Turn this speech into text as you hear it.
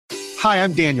Hi,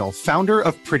 I'm Daniel, founder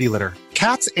of Pretty Litter.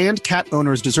 Cats and cat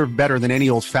owners deserve better than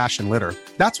any old-fashioned litter.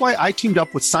 That's why I teamed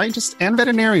up with scientists and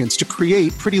veterinarians to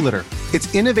create Pretty Litter.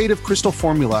 Its innovative crystal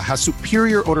formula has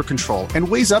superior odor control and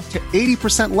weighs up to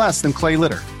 80% less than clay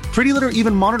litter. Pretty Litter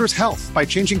even monitors health by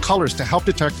changing colors to help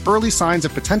detect early signs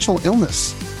of potential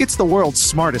illness. It's the world's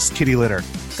smartest kitty litter.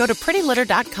 Go to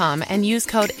prettylitter.com and use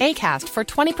code ACAST for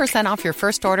 20% off your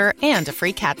first order and a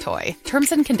free cat toy.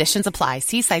 Terms and conditions apply.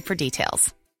 See site for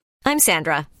details. I'm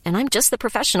Sandra, and I'm just the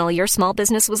professional your small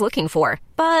business was looking for.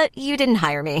 But you didn't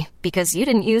hire me because you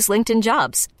didn't use LinkedIn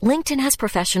Jobs. LinkedIn has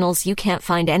professionals you can't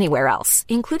find anywhere else,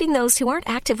 including those who aren't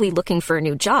actively looking for a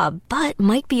new job, but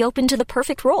might be open to the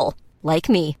perfect role, like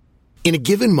me. In a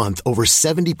given month, over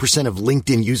 70% of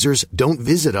LinkedIn users don't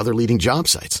visit other leading job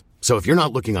sites. So if you're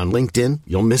not looking on LinkedIn,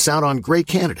 you'll miss out on great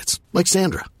candidates like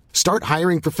Sandra. Start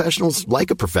hiring professionals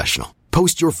like a professional.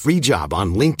 Post your free job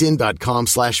on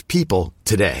linkedin.com/people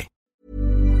today.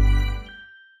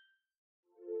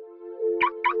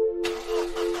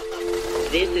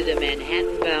 This is a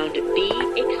Manhattan-bound B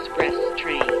Express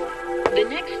train. The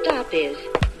next stop is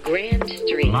Grand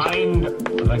Street. Mind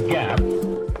the gap.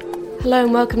 Hello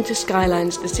and welcome to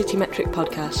Skylines, the City Metric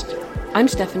podcast. I'm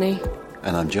Stephanie.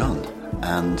 And I'm John.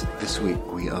 And this week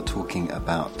we are talking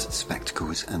about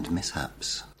spectacles and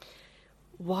mishaps.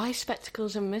 Why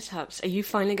spectacles and mishaps? Are you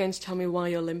finally going to tell me why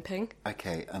you're limping?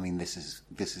 Okay, I mean this is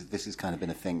kind of been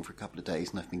a thing for a couple of days,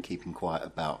 and I've been keeping quiet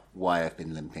about why I've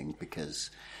been limping because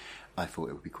I thought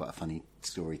it would be quite a funny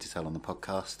story to tell on the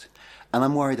podcast, and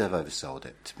I'm worried I've oversold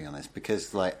it, to be honest.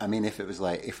 Because, if it was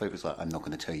like I'm not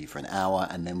going to tell you for an hour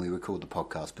and then we record the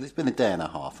podcast, but it's been a day and a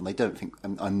half, and I don't think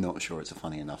I'm not sure it's a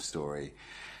funny enough story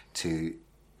to.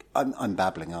 I'm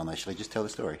babbling, aren't I? Should I just tell the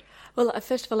story? Well,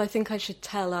 first of all, I think I should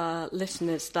tell our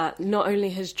listeners that not only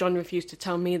has John refused to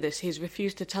tell me this, he's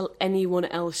refused to tell anyone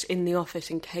else in the office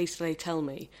in case they tell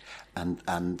me. And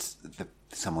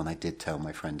someone I did tell,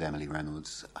 my friend Emily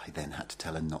Reynolds, I then had to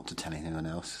tell her not to tell anyone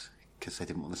else because I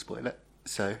didn't want to spoil it.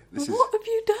 So what have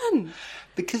you done?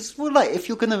 Because if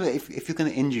you're gonna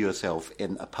injure yourself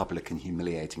in a public and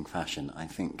humiliating fashion, I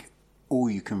think all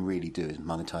you can really do is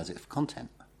monetize it for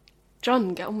content. John,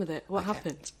 get on with it. What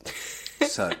happened?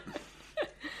 So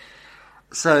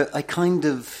I kind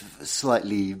of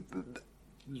slightly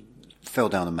fell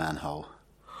down a manhole.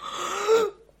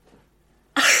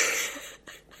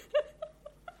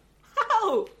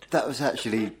 How? That was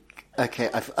actually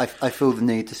okay. I feel the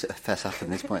need to fess up at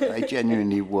this point. I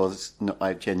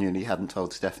genuinely hadn't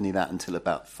told Stephanie that until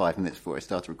about 5 minutes before I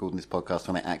started recording this podcast,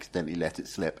 when I accidentally let it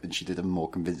slip, and she did a more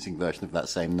convincing version of that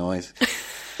same noise.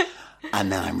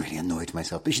 And now I'm really annoyed with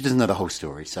myself. But she doesn't know the whole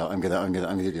story, so I'm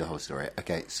gonna do the whole story.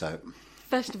 Okay, so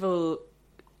first of all,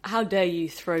 how dare you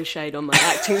throw shade on my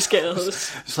acting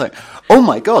skills? It's like, oh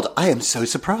my god, I am so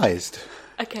surprised.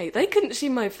 Okay, they couldn't see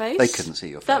my face. They couldn't see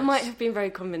your face. That might have been very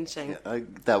convincing.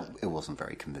 Yeah, it wasn't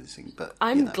very convincing, but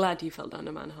I'm glad you fell down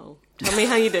a manhole. Tell me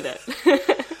how you did it.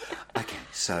 Okay,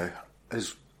 so I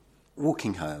was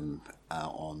walking home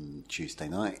on Tuesday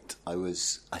night. I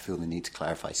feel the need to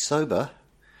clarify, sober,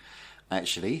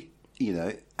 actually,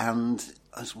 and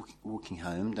I was walking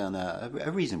home down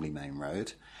a reasonably main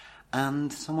road,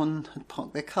 and someone had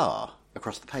parked their car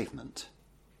across the pavement.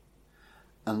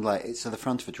 And it's at the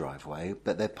front of a driveway,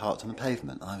 but they're parked on the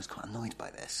pavement. And I was quite annoyed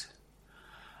by this.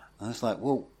 And I was like,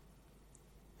 well,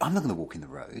 I'm not going to walk in the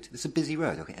road. It's a busy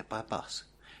road. I'll get hit by a bus.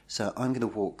 So I'm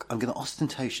going to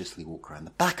ostentatiously walk around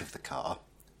the back of the car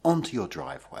onto your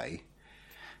driveway.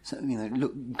 So,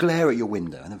 glare at your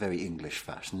window in a very English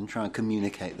fashion and try and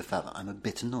communicate the fact that I'm a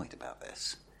bit annoyed about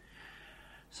this.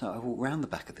 So I walk round the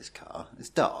back of this car. It's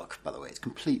dark, by the way. It's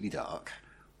completely dark.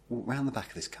 Walk round the back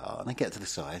of this car, and I get to the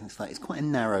side, and it's quite a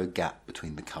narrow gap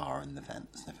between the car and the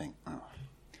fence. And I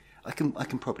think, I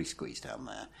can probably squeeze down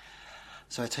there.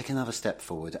 So I take another step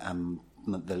forward, and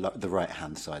the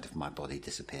right-hand side of my body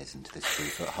disappears into this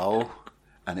 3-foot hole.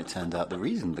 And it turned out the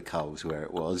reason the car was where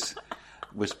it was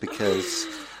because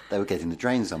they were getting the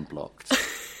drains unblocked.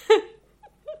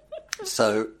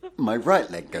 So my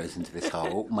right leg goes into this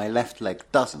hole, my left leg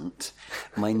doesn't.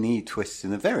 My knee twists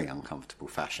in a very uncomfortable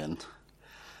fashion.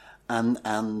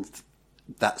 And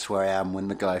that's where I am when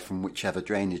the guy from whichever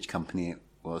drainage company it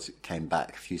was came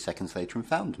back a few seconds later and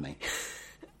found me.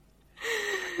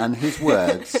 And his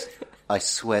words, I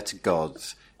swear to God,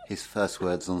 his first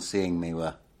words on seeing me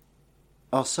were,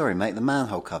 "Oh, sorry, mate, the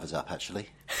manhole cover's up, actually."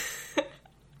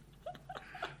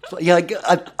 Yeah,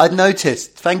 I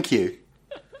noticed. Thank you.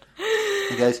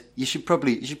 He goes, you should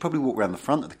probably walk around the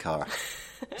front of the car.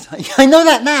 Like, I know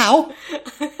that now.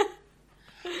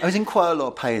 I was in quite a lot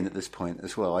of pain at this point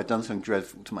as well. I'd done something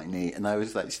dreadful to my knee, and I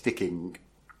was sticking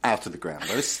out of the ground.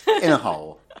 I was in a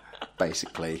hole,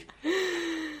 basically.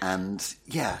 And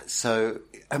yeah, so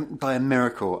by a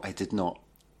miracle, I did not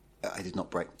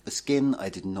break the skin. I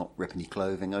did not rip any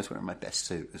clothing. I was wearing my best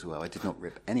suit as well. I did not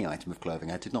rip any item of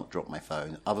clothing. I did not drop my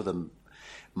phone, other than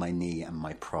my knee and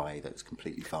my pry. That was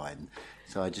completely fine.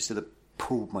 So I just sort of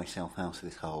pulled myself out of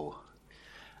this hole.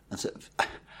 And sort of,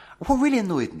 what really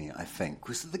annoyed me, I think,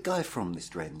 was that the guy from this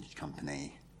drainage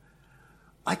company,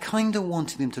 I kind of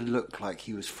wanted him to look like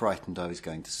he was frightened I was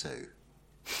going to sue.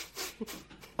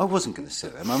 I wasn't going to sue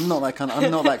him. I'm not that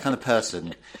kind of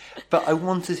person. But I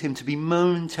wanted him to be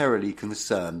momentarily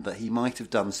concerned that he might have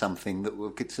done something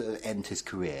that could sort of end his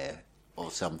career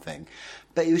or something.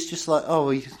 But he was just like,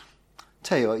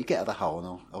 tell you what, you get out of the hole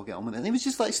and I'll get on with it. And he was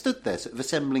just like stood there sort of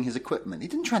assembling his equipment. He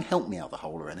didn't try and help me out of the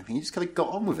hole or anything. He just kind of got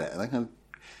on with it. And I kind of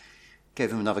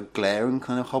gave him another glare and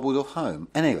kind of hobbled off home.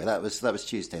 Anyway, that was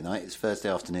Tuesday night. It's Thursday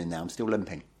afternoon now. I'm still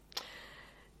limping.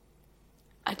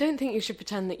 I don't think you should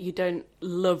pretend that you don't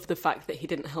love the fact that he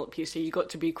didn't help you, so you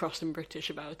got to be cross and British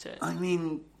about it. I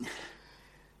mean,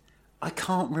 I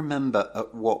can't remember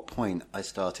at what point I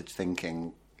started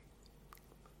thinking,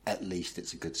 at least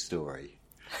it's a good story.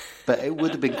 But it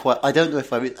would have been quite... I don't know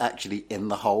if I was actually in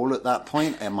the hole at that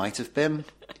point. I might have been.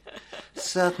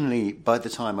 Certainly, by the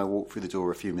time I walked through the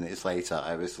door a few minutes later,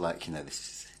 I was like,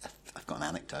 I've got an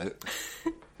anecdote.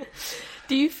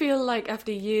 Do you feel like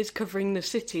after years covering the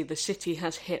city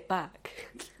has hit back?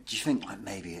 Do you think like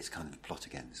maybe it's kind of a plot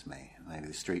against me? Maybe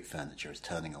the street furniture is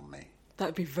turning on me? That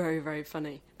would be very, very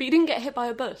funny. But you didn't get hit by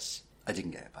a bus? I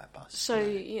didn't get hit by a bus. So,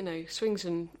 no. Swings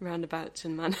and roundabouts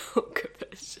and manhole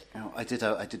covers. I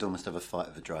did almost have a fight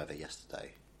with a driver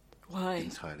yesterday. Why?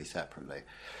 Entirely separately.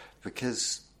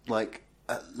 Because, like,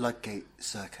 at Ludgate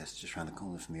Circus, just round the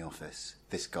corner from the office,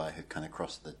 this guy had kind of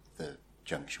crossed the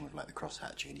junction with, like, the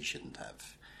crosshatching, and he shouldn't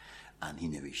have. And he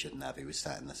knew he shouldn't have. He was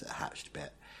sat in this hatched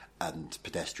bit, and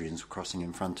pedestrians were crossing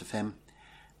in front of him.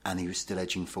 And he was still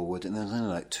edging forward, and there was only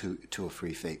like 2 or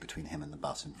 3 feet between him and the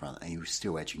bus in front, and he was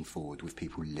still edging forward with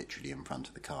people literally in front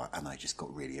of the car, and I just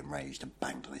got really enraged and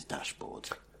banged on his dashboard.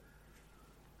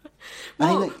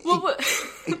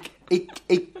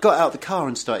 He got out of the car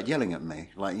and started yelling at me,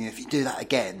 like, if you do that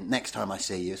again, next time I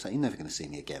see you, it's like, you're never going to see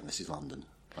me again, this is London.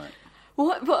 Right.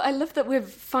 Well, I love that we're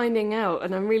finding out,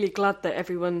 and I'm really glad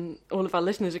that all of our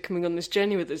listeners are coming on this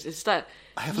journey with us, is that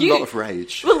I have a lot of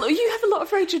rage. Well, you have a lot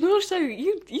of rage, and also,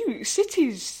 you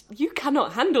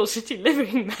cannot handle city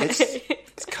living, mate.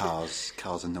 It's cars.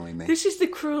 Cars annoy me. This is the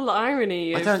cruel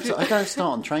irony of... I don't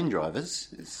start on train drivers.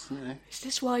 It's, Is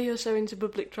this why you're so into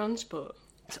public transport?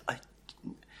 I've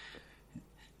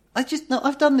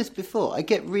done this before. I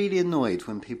get really annoyed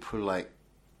when people, like,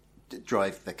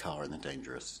 drive their car in a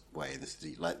dangerous way in the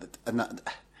city,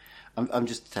 I'm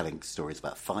just telling stories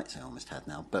about fights I almost had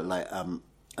now. But like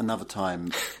another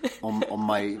time on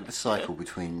my cycle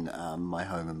between my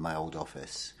home and my old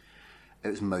office, it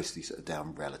was mostly sort of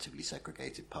down relatively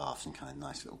segregated paths and kind of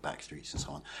nice little back streets and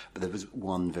so on. But there was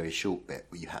one very short bit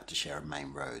where you had to share a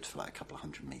main road for like a couple of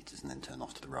 100 metres and then turn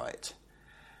off to the right.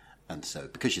 And so,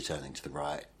 because you're turning to the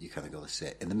right, you kind of got to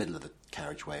sit in the middle of the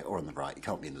carriageway or on the right. You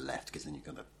can't be in the left because then you're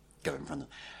going to go in front of...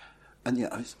 And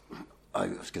yeah, I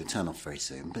was going to turn off very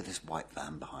soon, but this white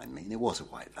van behind me, and it was a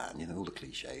white van, all the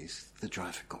cliches. The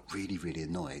driver got really, really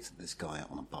annoyed that this guy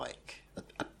on a bike,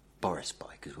 a Boris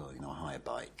bike as well, a higher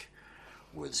bike,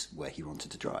 was where he wanted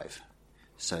to drive.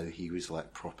 So he was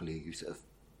like properly sort of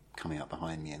coming up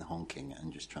behind me and honking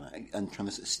and just trying to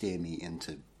sort of steer me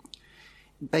into...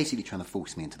 Basically trying to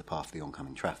force me into the path of the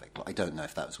oncoming traffic. Like, I don't know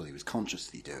if that was what he was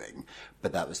consciously doing,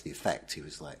 but that was the effect. He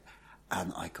was like...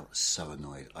 And I got so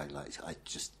annoyed, I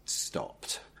just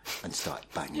stopped and started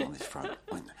banging on his front.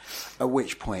 At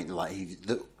which point,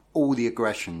 all the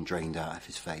aggression drained out of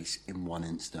his face in one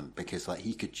instant, because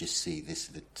he could just see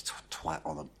the twat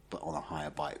on a higher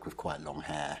bike with quite long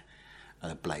hair and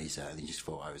a blazer, and he just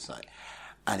thought I was like.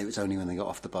 And it was only when they got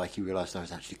off the bike he realised I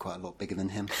was actually quite a lot bigger than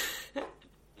him. And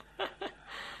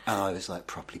I was like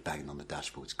properly banging on the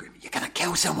dashboard, screaming, "You're going to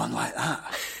kill someone like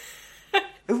that!"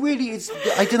 It really is.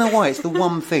 I don't know why. It's the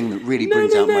one thing that really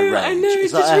brings out my rage. I know.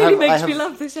 It just really makes me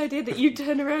laugh. This idea that you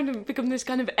turn around and become this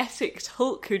kind of Essex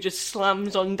Hulk who just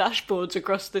slams on dashboards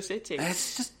across the city.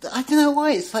 It's just. I don't know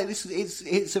why. It's like this.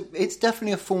 It's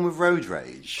definitely a form of road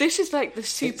rage. This is like the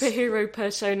superhero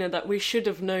persona that we should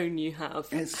have known you have.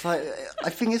 It's like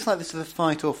I think it's like this sort of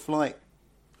fight or flight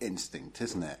instinct,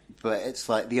 isn't it? But it's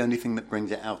like the only thing that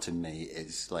brings it out in me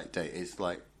is like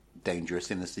dangerous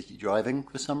inner city driving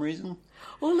for some reason.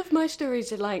 All of my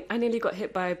stories are like, I nearly got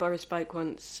hit by a Boris bike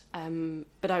once,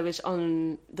 but I was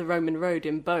on the Roman road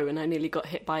in Bow and I nearly got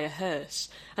hit by a hearse.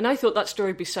 And I thought that story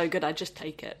would be so good, I'd just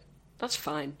take it. That's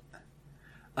fine.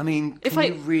 I mean, can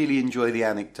you really enjoy the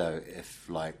anecdote if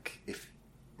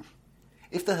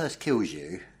the hearse kills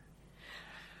you?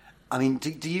 I mean,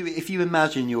 do you, if you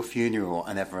imagine your funeral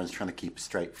and everyone's trying to keep a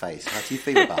straight face, how do you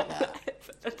feel about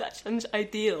that? That sounds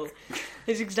ideal.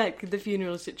 It's exactly the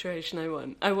funeral situation I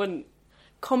want. I want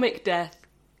comic death,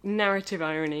 narrative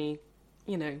irony,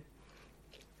 you know.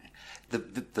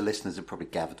 The listeners have probably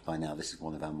gathered by now this is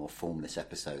one of our more formless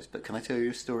episodes, but can I tell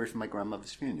you a story from my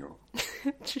grandmother's funeral?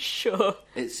 Sure.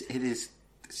 It is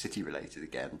city related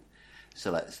again.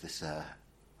 So that's this.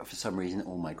 For some reason,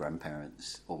 all my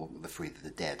grandparents, or the three of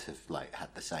the dead, have like had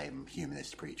the same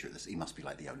humanist preacher. He must be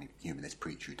like the only humanist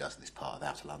preacher who does this part of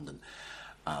Outer London,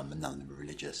 and none of them are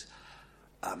religious.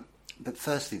 But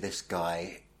firstly, this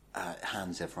guy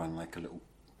hands everyone like a little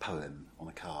poem on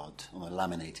a card, on a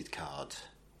laminated card,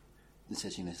 and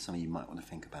says, you know, something you might want to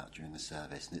think about during the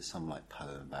service. And it's some like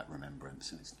poem about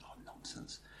remembrance, and it's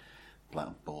nonsense. Like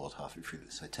I'm bored halfway through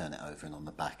this, so I turn it over, and on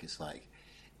the back it's like,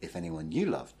 if anyone you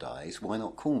love dies, why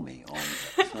not call me on?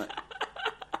 It's like,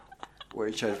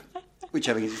 which I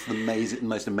think is the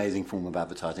most amazing form of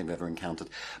advertising I've ever encountered.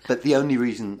 But the only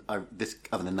reason other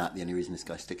than that, the only reason this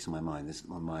guy sticks in my mind is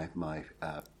when my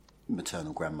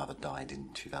maternal grandmother died in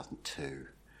 2002,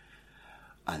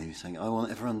 and he was saying, I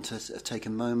want everyone to take a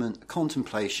moment,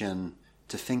 contemplation,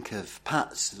 to think of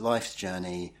Pat's life's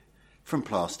journey from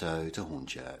Plaistow to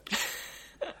Hornchurch.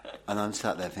 And I'm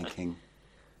sat there thinking,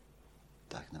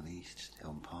 Dagenham East,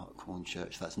 Elm Park,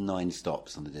 Hornchurch, that's 9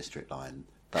 stops on the district line.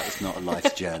 That is not a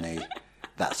life's journey.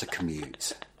 That's a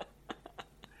commute.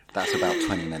 That's about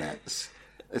 20 minutes.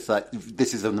 It's like,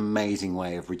 this is an amazing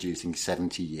way of reducing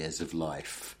 70 years of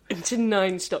life into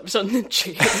 9 stops on the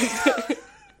tube.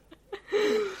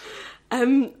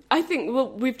 I think,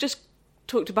 well, we've just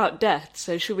talked about death,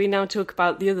 so should we now talk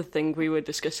about the other thing we were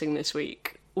discussing this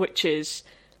week, which is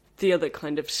the other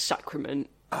kind of sacrament?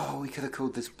 Oh, we could have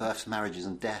called this Births, Marriages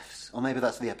and Deaths. Or maybe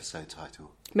that's the episode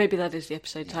title. Maybe that is the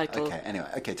episode title. Okay, anyway,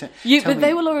 okay.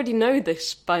 They will already know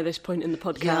this by this point in the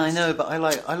podcast. Yeah, I know, but I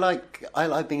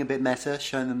like being a bit meta,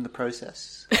 showing them the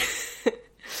process.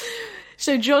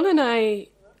 So John and I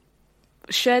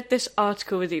shared this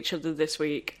article with each other this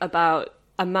week about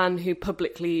a man who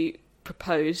publicly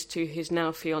proposed to his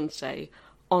now fiancée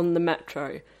on the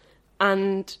metro.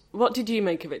 And what did you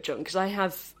make of it, John? Because I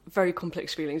have very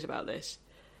complex feelings about this.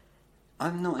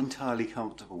 I'm not entirely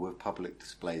comfortable with public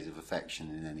displays of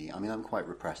affection in any... I mean, I'm quite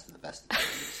repressed at the best of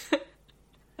times.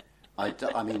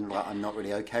 I mean, like, I'm not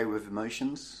really okay with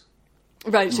emotions.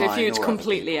 Right, so if you're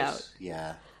completely out.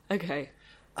 Yeah. Okay.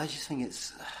 I just think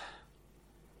it's...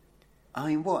 I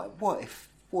mean, what if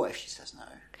she says no?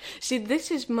 See,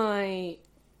 this is my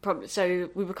problem. So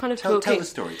we were kind of talking... Tell the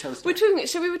story. We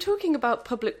were talking about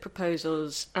public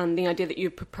proposals and the idea that you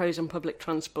propose on public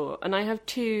transport. And I have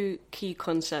 2 key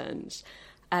concerns.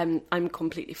 I'm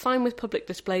completely fine with public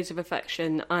displays of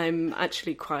affection. I'm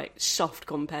actually quite soft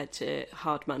compared to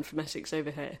Hardman from Essex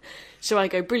over here. So I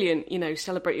go, brilliant, you know,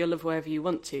 celebrate your love wherever you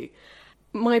want to.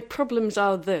 My problems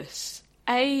are this.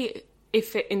 A,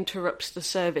 if it interrupts the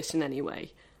service in any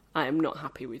way, I am not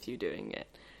happy with you doing it.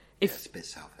 It's a bit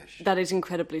selfish. That is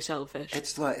incredibly selfish.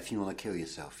 It's like if you want to kill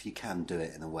yourself, you can do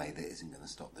it in a way that isn't going to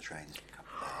stop the trains for a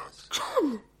couple of hours.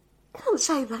 John, don't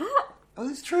say that. Oh,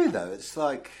 it's true though. It's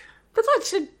like... But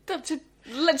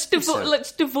let's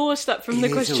divorce that from the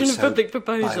question of public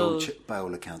proposals. By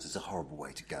all accounts, it's a horrible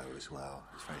way to go as well.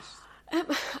 It's very...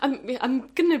 I'm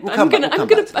gonna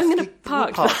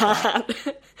park that.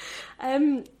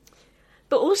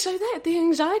 But also the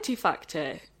anxiety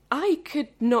factor. I could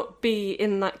not be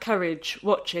in that carriage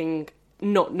watching,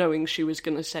 not knowing she was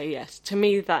going to say yes. To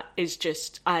me, that is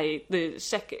just you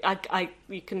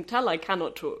can tell I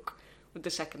cannot talk with the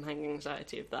second-hand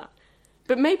anxiety of that.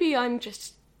 But maybe I'm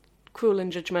just cruel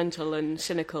and judgmental and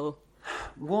cynical.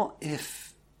 What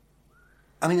if...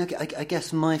 I mean, I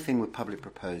guess my thing with public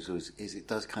proposals is it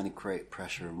does kind of create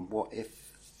pressure. And what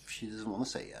if she doesn't want to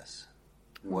say yes?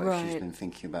 What if she's been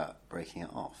thinking about breaking it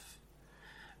off?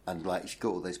 And like, if you've got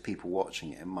all those people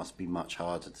watching it must be much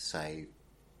harder to say,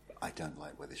 I don't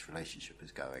like where this relationship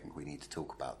is going. We need to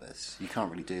talk about this. You can't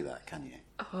really do that, can you?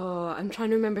 Oh, I'm trying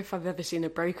to remember if I've ever seen a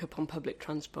breakup on public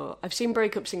transport. I've seen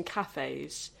breakups in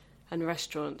cafes and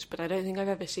restaurants, but I don't think I've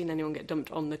ever seen anyone get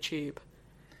dumped on the tube.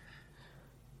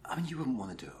 I mean, you wouldn't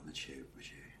want to do it on the tube, would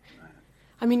you? No.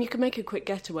 I mean, you could make a quick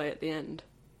getaway at the end.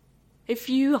 If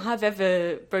you have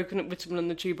ever broken up with someone on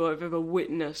the tube or have ever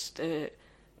witnessed a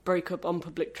broke up on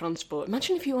public transport.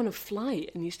 Imagine if you were on a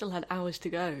flight and you still had hours to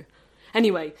go.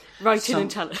 Anyway, write in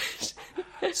and tell us.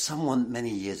 Someone many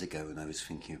years ago, when I was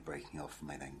thinking of breaking off with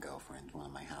my then girlfriend, one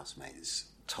of my housemates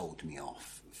told me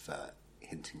off for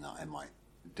hinting that I might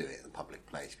do it in a public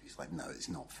place. He's like, no, it's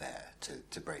not fair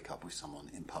to break up with someone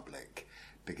in public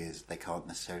because they can't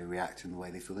necessarily react in the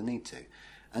way they feel the need to.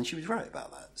 And she was right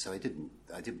about that. So I didn't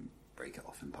break it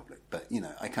off in public. But, you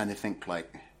know, I kind of think,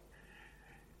 like,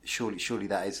 surely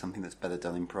that is something that's better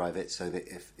done in private, so that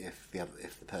if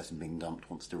the person being dumped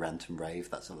wants to rant and rave,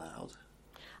 that's allowed.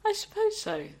 I suppose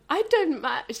so. I've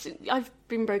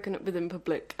been broken up with in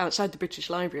public outside the British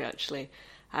Library, actually.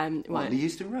 On the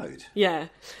Euston Road? Yeah.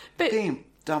 But being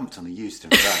dumped on the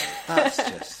Euston Road, that's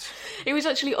just... It was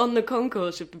actually on the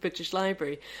concourse of the British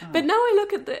Library. Oh. But now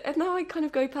I kind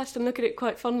of go past and look at it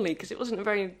quite fondly, because it wasn't a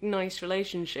very nice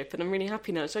relationship, and I'm really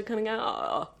happy now, so I kind of go,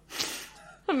 oh,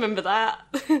 I remember that.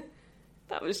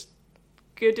 That was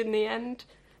good in the end.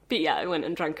 But yeah, I went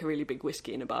and drank a really big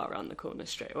whiskey in a bar around the corner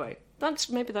straight away.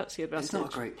 Maybe that's the advantage. It's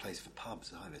not a great place for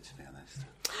pubs either, to be honest.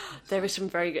 There is some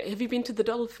very good... Have you been to the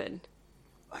Dolphin?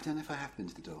 I don't know if I have been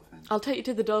to the Dolphin. I'll take you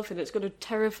to the Dolphin. It's got a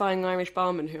terrifying Irish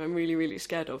barman who I'm really, really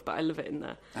scared of, but I love it in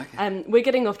there. Okay. We're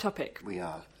getting off topic. We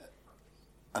are.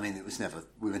 I mean,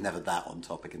 we were never that on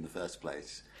topic in the first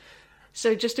place.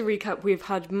 So just to recap, we've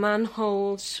had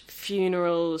manholes,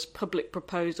 funerals, public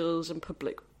proposals and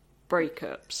public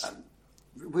breakups.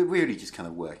 We're really just kind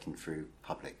of working through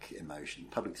public emotion,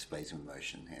 public displays of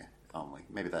emotion here, aren't we?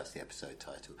 Maybe that's the episode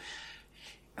title.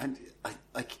 And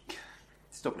I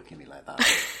stop looking at me like that.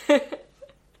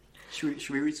 Should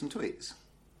we read some tweets?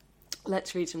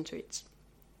 Let's read some tweets.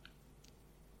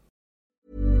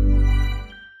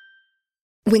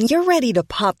 When you're ready to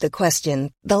pop the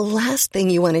question, the last thing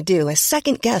you want to do is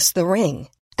second-guess the ring.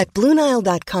 At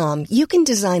BlueNile.com, you can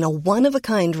design a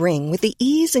one-of-a-kind ring with the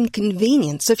ease and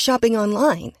convenience of shopping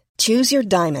online. Choose your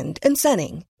diamond and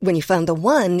setting. When you find the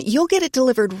one, you'll get it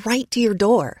delivered right to your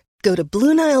door. Go to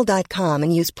BlueNile.com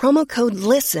and use promo code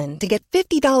LISTEN to get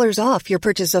 $50 off your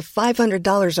purchase of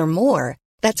 $500 or more.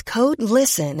 That's code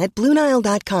LISTEN at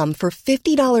BlueNile.com for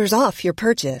 $50 off your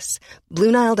purchase.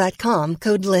 BlueNile.com,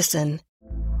 code LISTEN.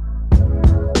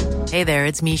 Hey there,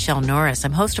 it's Michelle Norris.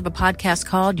 I'm host of a podcast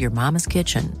called Your Mama's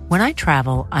Kitchen. When I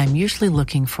travel, I'm usually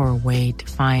looking for a way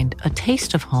to find a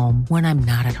taste of home when I'm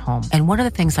not at home. And one of the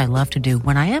things I love to do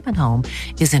when I am at home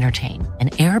is entertain.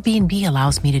 And Airbnb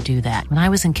allows me to do that. When I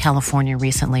was in California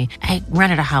recently, I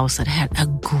rented a house that had a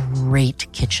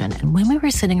great kitchen. And when we were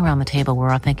sitting around the table, we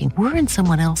were all thinking, we're in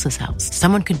someone else's house.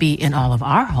 Someone could be in all of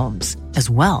our homes as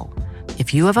well.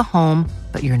 If you have a home,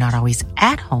 but you're not always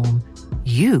at home,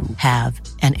 you have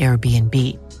an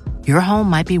Airbnb. Your home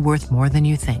might be worth more than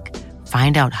you think.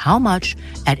 Find out how much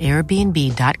at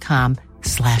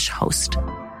airbnb.com/host.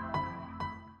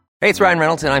 Hey, it's Ryan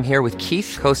Reynolds, and I'm here with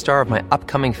Keith, co-star of my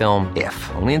upcoming film, If,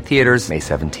 only in theaters May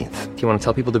 17th. Do you want to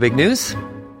tell people the big news?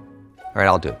 All right,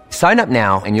 I'll do it. Sign up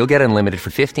now and you'll get unlimited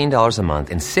for $15 a month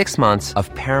and 6 months of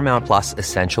Paramount Plus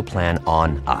Essential Plan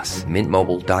on us.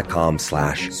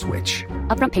 MintMobile.com/switch.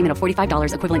 Upfront payment of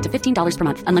 $45 equivalent to $15 per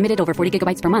month. Unlimited over 40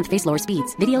 gigabytes per month. Face lower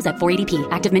speeds. Videos at 480p.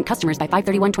 Active Mint customers by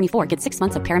 531.24 get 6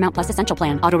 months of Paramount Plus Essential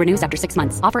Plan. Auto renews after 6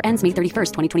 months. Offer ends May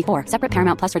 31st, 2024. Separate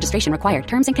Paramount Plus registration required.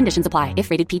 Terms and conditions apply if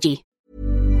rated PG.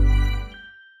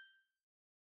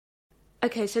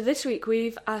 Okay, so this week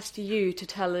we've asked you to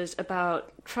tell us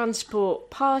about transport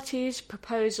parties,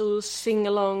 proposals,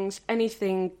 sing-alongs,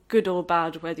 anything good or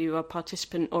bad, whether you're a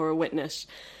participant or a witness,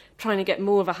 trying to get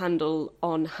more of a handle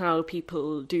on how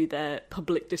people do their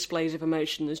public displays of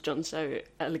emotion, as John so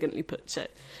elegantly puts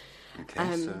it.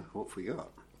 Okay, so what have we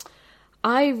got?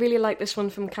 I really like this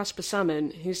one from Casper Salmon,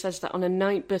 who says that on a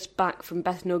night bus back from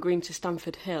Bethnal Green to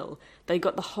Stamford Hill, they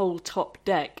got the whole top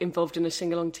deck involved in a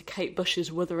sing-along to Kate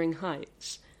Bush's Wuthering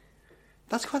Heights.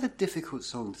 That's quite a difficult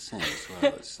song to sing as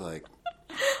well. It's like...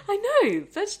 I know,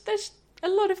 there's a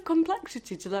lot of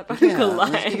complexity to that vocal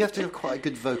line. You have to have quite a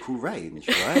good vocal range,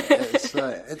 right? It's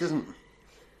like, it doesn't...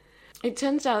 It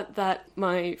turns out that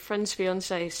my friend's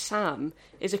fiancé, Sam,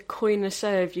 is a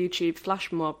connoisseur of YouTube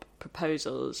flash mob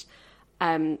proposals,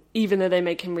 even though they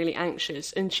make him really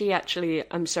anxious. And she actually,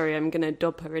 I'm sorry, I'm going to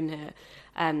dub her in here,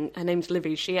 her name's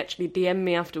Livy, she actually DM'd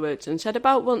me afterwards and said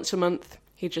about once a month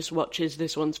he just watches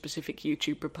this one specific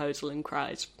YouTube proposal and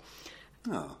cries.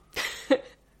 Oh.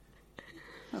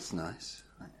 That's nice.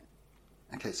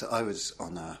 Okay, so I was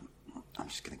on a... I'm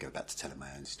just going to go back to telling my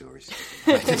own stories.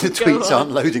 The tweets aren't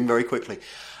loading very quickly.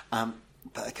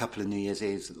 But a couple of New Year's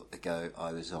Eves ago,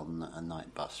 I was on a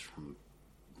night bus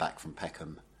back from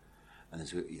Peckham And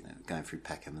as we, going through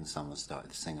Peckham, and someone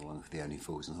started to sing along with the Only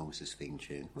Fools and Horses theme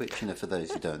tune, which, for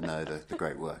those who don't know, the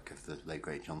great work of the late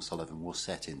great John Sullivan was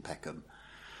set in Peckham.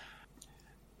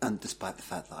 And despite the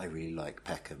fact that I really like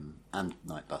Peckham and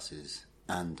Night Buses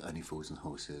and Only Fools and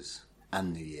Horses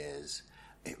and New Year's,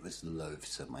 it was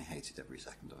loathsome. I hated every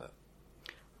second of it.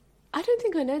 I don't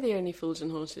think I know the Only Fools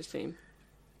and Horses theme.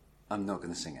 I'm not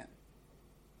going to sing it.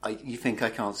 You think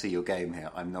I can't see your game here?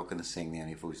 I'm not going to sing the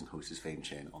Only Fools and Horses theme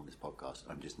tune on this podcast.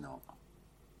 I'm just not.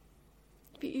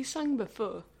 But you sang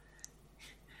before.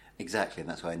 Exactly, and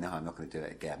that's why I know I'm not going to do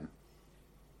it again.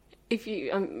 If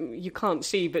you can't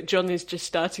see, but John is just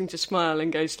starting to smile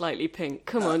and go slightly pink.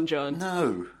 Come on, John.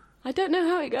 No. I don't know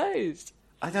how it goes.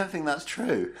 I don't think that's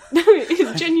true. No,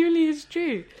 it genuinely is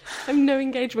true. I have no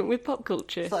engagement with pop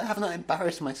culture. It's like, haven't I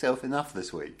embarrassed myself enough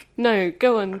this week? No,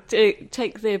 go on.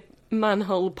 Take the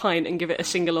manhole pint and give it a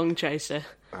sing-along chaser.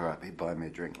 All right, buy me a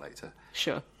drink later.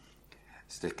 Sure.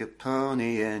 Stick a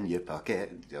pony in your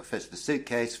pocket, you'll fetch the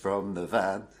suitcase from the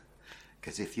van.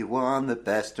 'Cause if you want the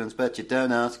best ones but you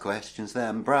don't ask questions,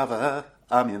 then brother,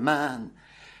 I'm your man.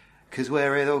 'Cause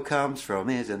where it all comes from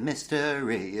is a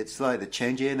mystery. It's like the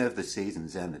changing of the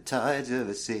seasons and the tides of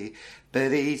the sea.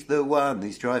 But he's the one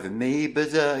who's driving me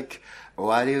berserk.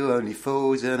 Why do only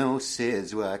fools and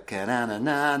horses work?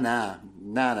 Na-na-na-na,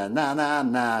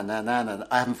 na-na-na-na-na-na-na.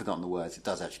 I haven't forgotten the words. It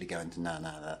does actually go into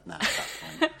na-na-na-na at that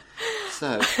point.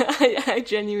 So, I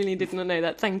genuinely did not know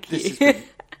that. Thank you.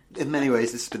 In many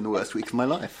ways, this has been the worst week of my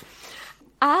life.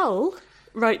 Al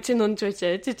writes in on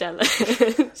Twitter to tell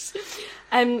us.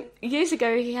 Years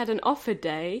ago, he had an offer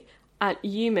day at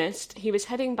UMIST. He was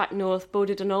heading back north,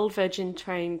 boarded an old Virgin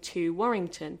train to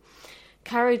Warrington.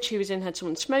 Carriage he was in had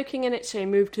someone smoking in it, so he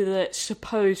moved to the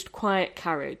supposed quiet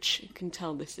carriage. You can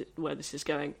tell this is where this is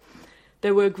going.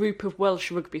 There were a group of Welsh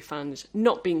rugby fans,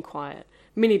 not being quiet.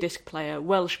 Mini-disc player,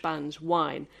 Welsh bands,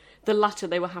 wine. The latter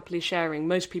they were happily sharing.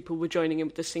 Most people were joining in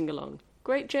with the sing-along.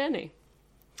 Great journey.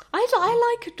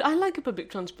 I like a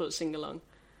public transport sing-along.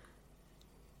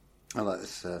 I like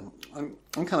this. I'm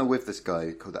kind of with this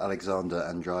guy called Alexander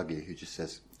Andragi, who just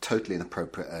says totally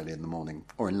inappropriate early in the morning,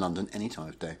 or in London any time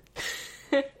of day.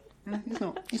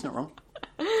 He's not wrong.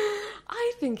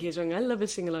 I think he's wrong. I love a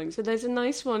sing-along. So there's a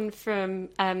nice one from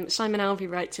Simon Alvey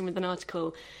writes in with an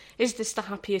article. Is this the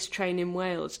happiest train in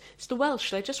Wales? It's the Welsh.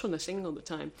 They just want to sing all the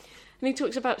time. And he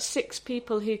talks about 6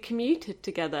 people who commuted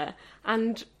together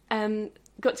and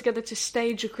got together to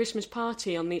stage a Christmas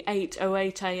party on the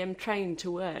 8:08am train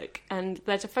to work. And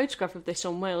there's a photograph of this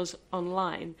on Wales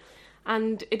Online.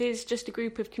 And it is just a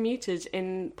group of commuters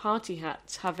in party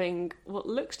hats having what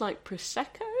looks like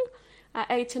Prosecco at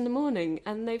 8 in the morning.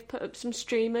 And they've put up some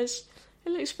streamers.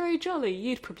 It looks very jolly.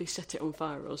 You'd probably set it on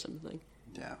fire or something.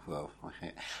 Yeah, well,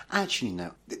 actually,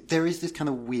 no. There is this kind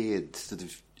of weird sort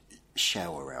of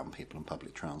show around people on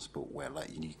public transport where, like,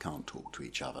 you can't talk to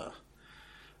each other.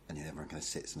 And everyone kind of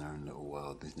sits in their own little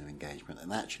world. There's no engagement.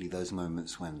 And actually, those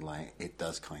moments when, like, it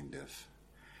does kind of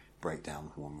break down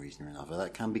for one reason or another,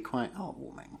 that can be quite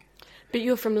heartwarming. But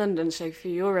you're from London, so for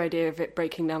your idea of it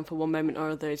breaking down for one moment or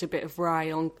other is a bit of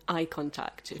wry on eye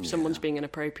contact if someone's being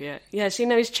inappropriate. Yeah, so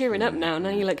he's cheering up now. Now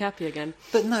you look happy again.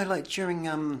 But no, like during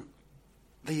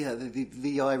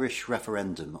the Irish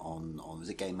referendum on was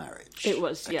it gay marriage? It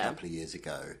was, a couple of years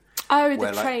ago. Oh,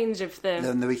 the trains of the.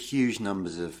 There were huge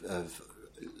numbers of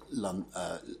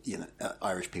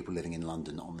Irish people living in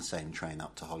London on the same train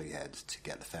up to Holyhead to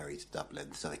get the ferry to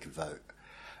Dublin so they could vote.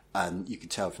 And you could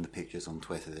tell from the pictures on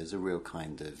Twitter there's a real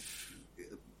kind of,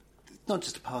 not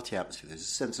just a party atmosphere, there's a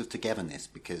sense of togetherness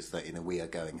because we are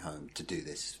going home to do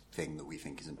this thing that we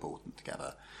think is important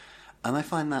together. And I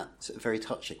find that very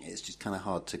touching. It's just kind of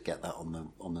hard to get that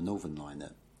on the Northern Line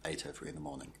at 8:03 in the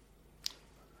morning.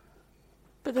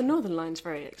 But the Northern Line's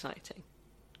very exciting.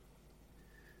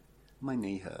 My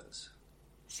knee hurts.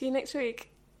 See you next week.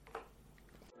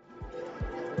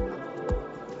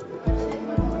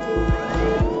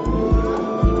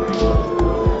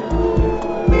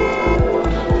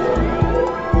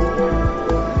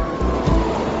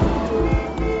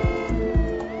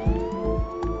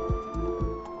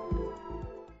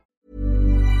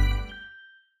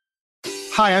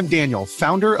 Hi, I'm Daniel,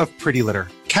 founder of Pretty Litter.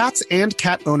 Cats and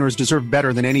cat owners deserve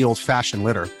better than any old-fashioned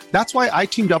litter. That's why I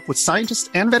teamed up with scientists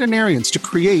and veterinarians to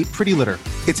create Pretty Litter.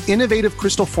 Its innovative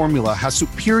crystal formula has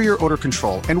superior odor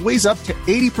control and weighs up to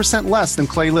 80% less than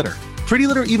clay litter. Pretty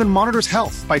Litter even monitors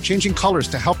health by changing colors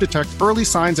to help detect early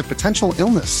signs of potential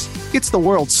illness. It's the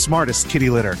world's smartest kitty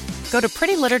litter. Go to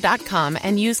prettylitter.com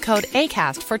and use code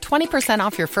ACAST for 20%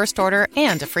 off your first order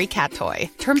and a free cat toy.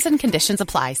 Terms and conditions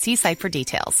apply. See site for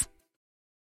details.